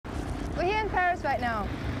We're here in Paris right now,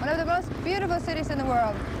 one of the most beautiful cities in the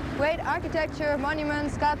world. Great architecture,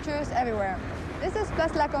 monuments, sculptures everywhere. This is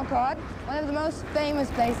Place La Concorde, one of the most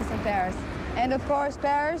famous places in Paris. And of course,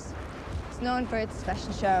 Paris is known for its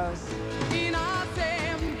fashion shows.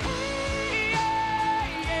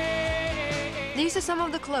 These are some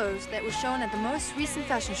of the clothes that were shown at the most recent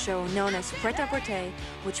fashion show known as Pret-a-Porter,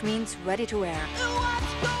 which means ready to wear.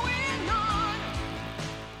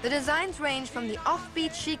 The designs range from the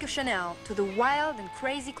offbeat chic of Chanel to the wild and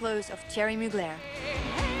crazy clothes of Thierry Mugler.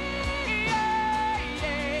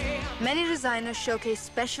 Many designers showcase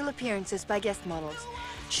special appearances by guest models.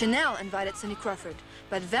 Chanel invited Cindy Crawford,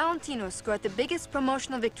 but Valentino scored the biggest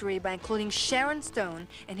promotional victory by including Sharon Stone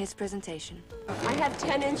in his presentation. I have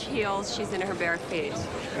 10-inch heels. She's in her bare feet.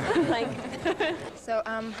 So,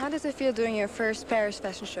 how does it feel doing your first Paris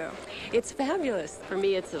fashion show? It's fabulous. For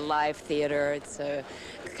me, it's a live theater. It's a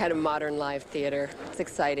kind of modern live theater. It's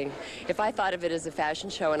exciting. If I thought of it as a fashion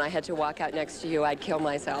show and I had to walk out next to you, I'd kill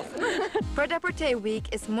myself. Pret-a-Porter week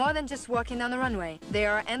is more than just walking down the runway.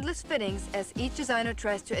 There are endless fittings as each designer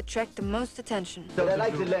tries to attract the most attention. So I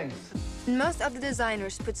like the length. Most of the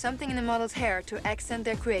designers put something in the model's hair to accent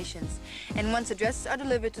their creations. And once the dresses are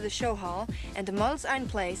delivered to the show hall and the models are in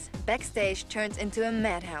place, backstage turns into a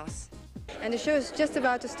madhouse. And the show is just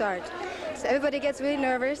about to start. So everybody gets really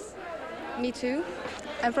nervous. Me too.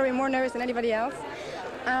 I'm probably more nervous than anybody else.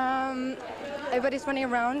 Everybody's running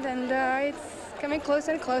around and it's coming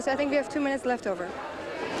closer and closer. I think we have 2 minutes left over.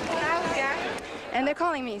 And they're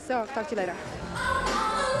calling me, so I'll talk to you later.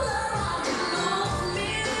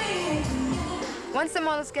 Once the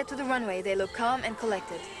models get to the runway, they look calm and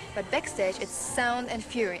collected. But backstage, it's sound and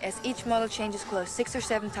fury as each model changes clothes 6 or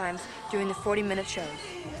 7 times during the 40-minute show.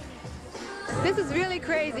 This is really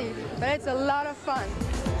crazy, but it's a lot of fun.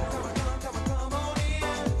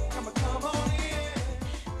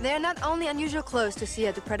 They are not only unusual clothes to see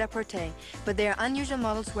at the Pret-a-Porter, but they are unusual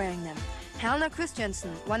models wearing them. Helena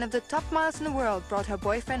Christiansen, one of the top models in the world, brought her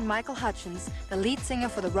boyfriend Michael Hutchins, the lead singer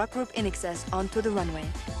for the rock group INXS, onto the runway.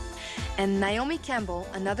 And Naomi Campbell,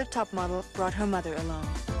 another top model, brought her mother along.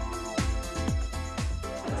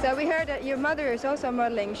 So we heard that your mother is also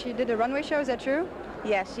modeling. She did a runway show, is that true?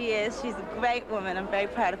 Yeah, she is. She's a great woman. I'm very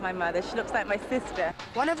proud of my mother. She looks like my sister.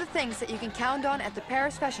 One of the things that you can count on at the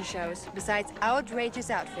Paris fashion shows, besides outrageous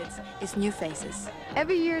outfits, is new faces.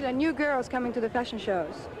 Every year there are new girls coming to the fashion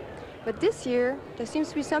shows. But this year, there seems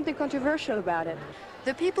to be something controversial about it.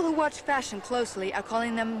 The people who watch fashion closely are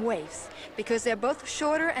calling them waifs, because they're both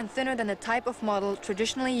shorter and thinner than the type of model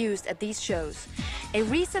traditionally used at these shows. A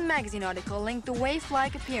recent magazine article linked the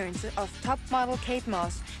waif-like appearance of top model Kate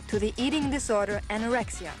Moss to the eating disorder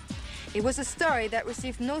anorexia. It was a story that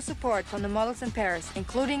received no support from the models in Paris,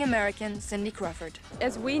 including American Cindy Crawford.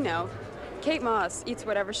 As we know, Kate Moss eats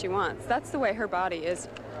whatever she wants. That's the way her body is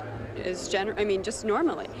just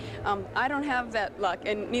normally. I don't have that luck,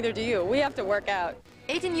 and neither do you. We have to work out.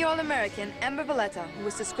 18-year-old American Amber Valletta, who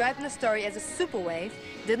was described in the story as a super wave,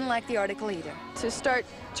 didn't like the article either. To start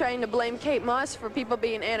trying to blame Kate Moss for people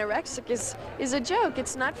being anorexic is a joke.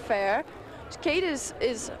 It's not fair. Kate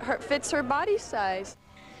fits her body size.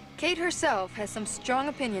 Kate herself has some strong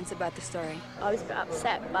opinions about the story. I was a bit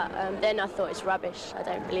upset, but then I thought it's rubbish. I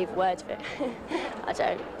don't believe a word of it. I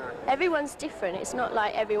don't. Everyone's different. It's not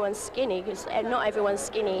like everyone's skinny, because not everyone's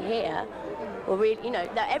skinny here. Or really,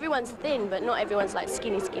 everyone's thin, but not everyone's like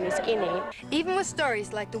skinny, skinny, skinny. Even with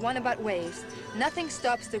stories like the one about waves, nothing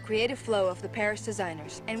stops the creative flow of the Paris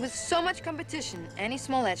designers. And with so much competition, any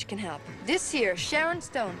small edge can help. This year, Sharon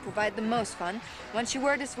Stone provided the most fun when she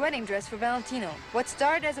wore this wedding dress for Valentino. What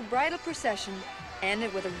started as a bridal procession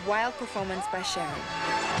ended with a wild performance by Sharon.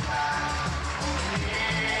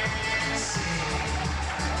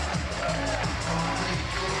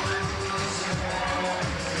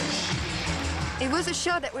 It was a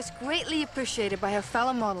show that was greatly appreciated by her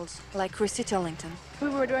fellow models, like Christy Turlington. We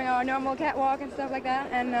were doing our normal catwalk and stuff like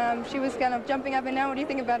that, and she was kind of jumping up and down. What do you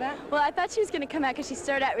think about that? Well, I thought she was going to come out because she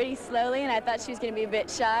started out really slowly, and I thought she was going to be a bit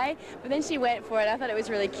shy, but then she went for it. I thought it was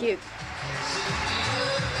really cute.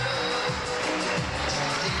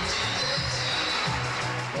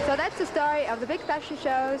 So that's the story of the big fashion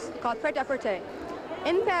shows called Pret-a-Porter.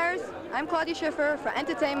 In Paris, I'm Claudia Schiffer for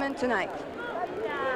Entertainment Tonight.